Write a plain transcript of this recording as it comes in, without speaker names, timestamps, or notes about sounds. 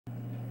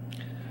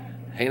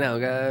Hey now,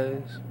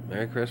 guys.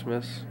 Merry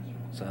Christmas.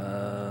 It's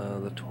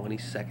the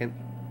 22nd.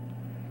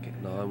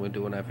 Getting on. We're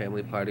doing our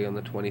family party on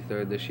the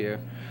 23rd this year.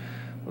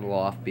 A little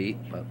offbeat,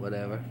 but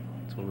whatever.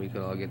 It's when we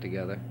can all get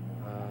together.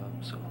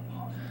 So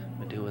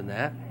we're doing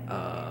that.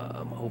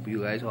 Hope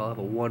you guys all have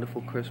a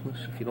wonderful Christmas.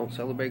 If you don't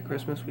celebrate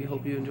Christmas, we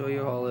hope you enjoy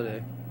your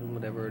holiday,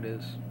 whatever it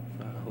is.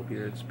 Hope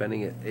you're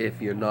spending it.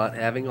 If you're not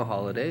having a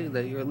holiday,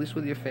 that you're at least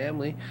with your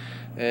family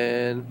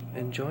and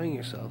enjoying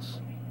yourselves.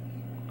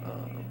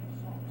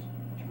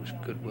 Wish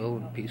goodwill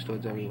and peace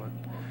towards everyone.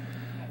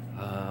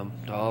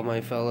 To all my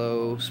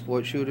fellow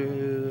sport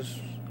shooters,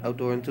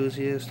 outdoor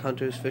enthusiasts,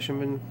 hunters,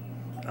 fishermen,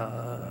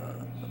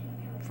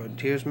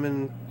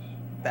 frontiersmen,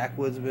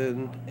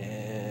 backwoodsmen,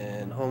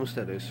 and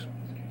homesteaders.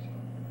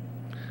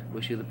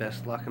 Wish you the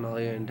best luck in all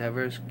your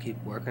endeavors.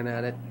 Keep working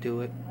at it.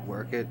 Do it.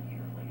 Work it.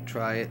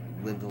 Try it.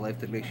 Live the life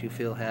that makes you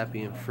feel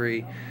happy and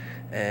free.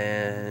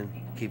 And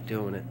keep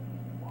doing it.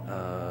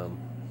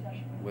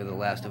 We're the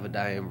last of a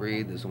dying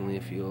breed. There's only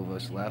a few of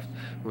us left.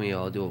 We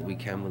all do what we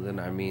can within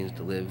our means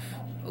to live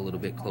a little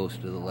bit closer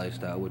to the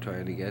lifestyle we're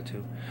trying to get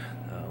to.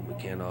 We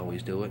can't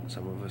always do it.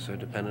 Some of us are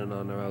dependent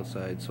on our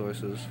outside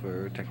sources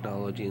for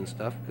technology and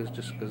stuff,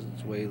 just because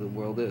it's the way the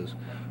world is.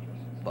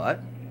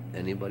 But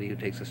anybody who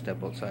takes a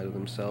step outside of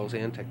themselves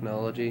and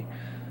technology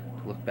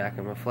to look back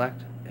and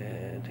reflect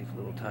and take a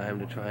little time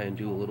to try and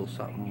do a little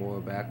something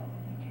more back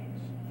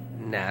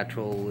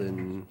natural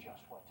and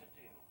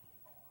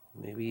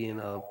maybe in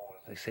a,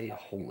 I say, a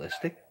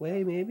holistic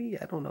way, maybe.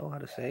 I don't know how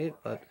to say it,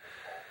 but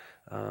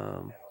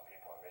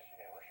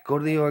go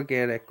to the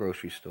organic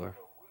grocery store.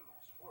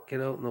 Get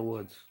out in the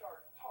woods.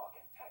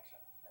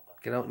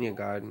 Get out in your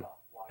garden.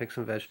 Pick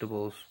some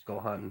vegetables.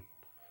 Go hunting.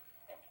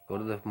 Go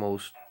to the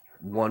most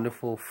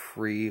wonderful,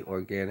 free,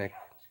 organic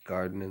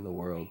garden in the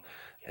world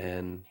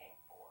and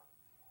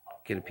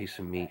get a piece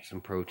of meat, some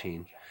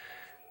protein.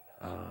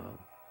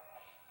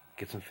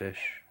 Get some fish.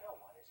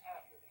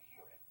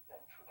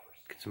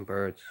 Get some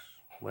birds.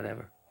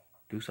 Whatever.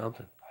 Do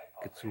something.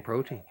 Get some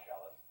protein.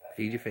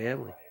 Feed your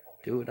family.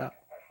 Do it up.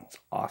 It's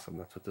awesome.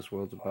 That's what this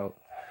world's about.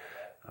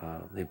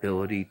 The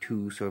ability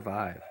to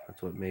survive.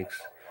 That's what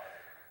makes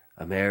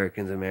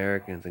Americans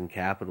and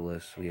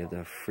capitalists. We have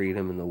the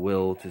freedom and the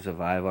will to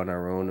survive on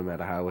our own no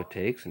matter how it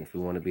takes. And if we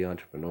want to be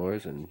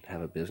entrepreneurs and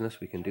have a business,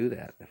 we can do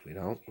that. If we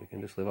don't, we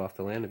can just live off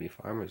the land and be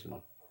farmers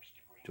and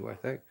do our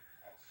thing.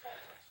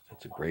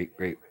 It's a great,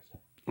 great,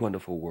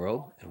 wonderful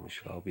world, and we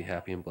should all be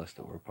happy and blessed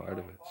that we're a part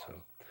of it.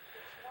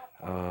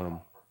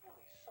 So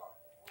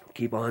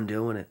keep on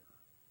doing it.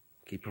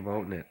 Keep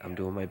promoting it. I'm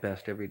doing my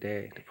best every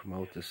day to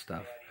promote this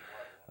stuff.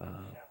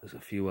 There's a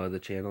few other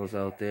channels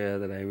out there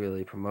that I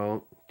really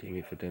promote.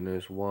 Damien for Dinner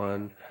is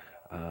one.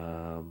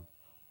 I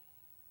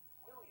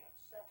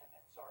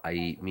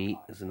Eat Meat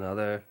is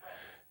another.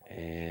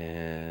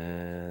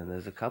 And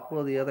there's a couple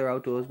of the other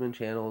outdoorsman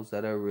channels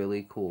that are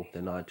really cool.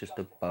 They're not just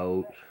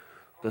about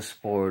the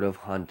sport of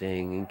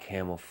hunting and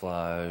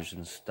camouflage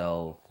and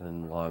stealth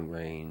and long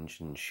range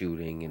and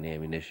shooting and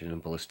ammunition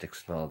and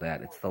ballistics and all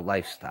that. It's the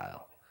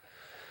lifestyle.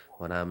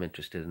 What I'm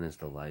interested in is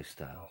the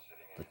lifestyle.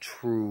 The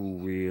true,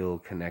 real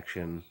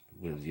connection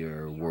with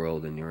your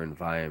world and your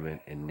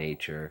environment and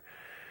nature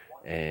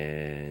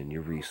and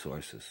your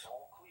resources.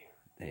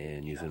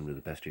 And using them to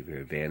the best of your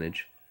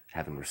advantage.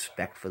 Having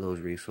respect for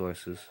those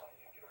resources.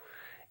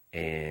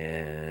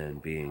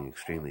 And being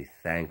extremely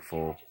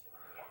thankful.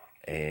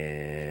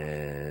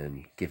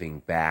 And giving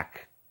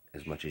back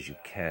as much as you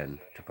can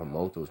to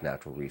promote those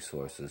natural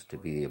resources to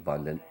be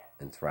abundant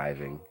and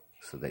thriving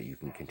so that you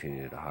can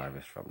continue to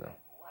harvest from them.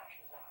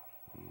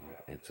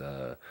 It's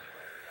a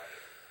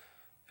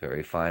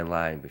very fine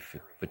line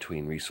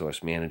between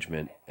resource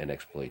management and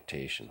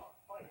exploitation.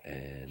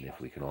 And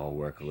if we can all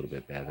work a little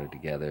bit better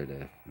together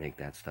to make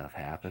that stuff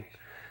happen,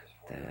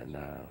 then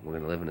we're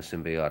going to live in a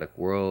symbiotic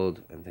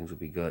world and things will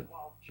be good.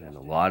 And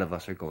a lot of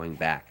us are going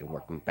back and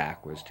working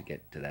backwards to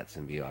get to that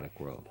symbiotic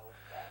world.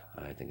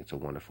 I think it's a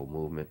wonderful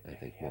movement. I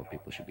think more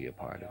people should be a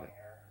part of it.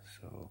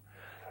 So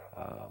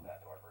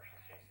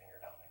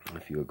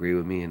if you agree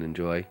with me and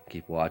enjoy,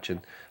 keep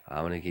watching.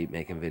 I'm going to keep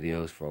making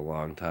videos for a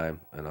long time,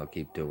 and I'll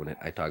keep doing it.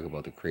 I talk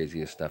about the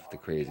craziest stuff, the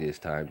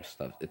craziest times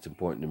stuff. It's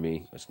important to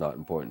me. It's not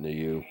important to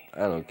you.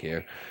 I don't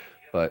care.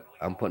 But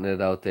I'm putting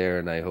it out there,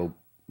 and I hope,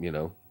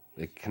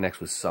 it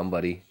connects with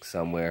somebody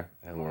somewhere,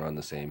 and we're on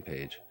the same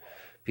page.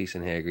 Peace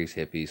and hair grease,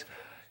 hippies.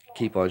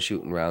 Keep on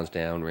shooting rounds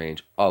down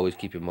range. Always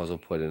keep your muzzle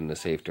put in a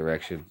safe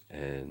direction,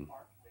 and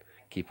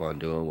keep on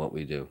doing what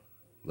we do.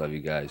 Love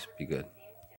you guys. Be good.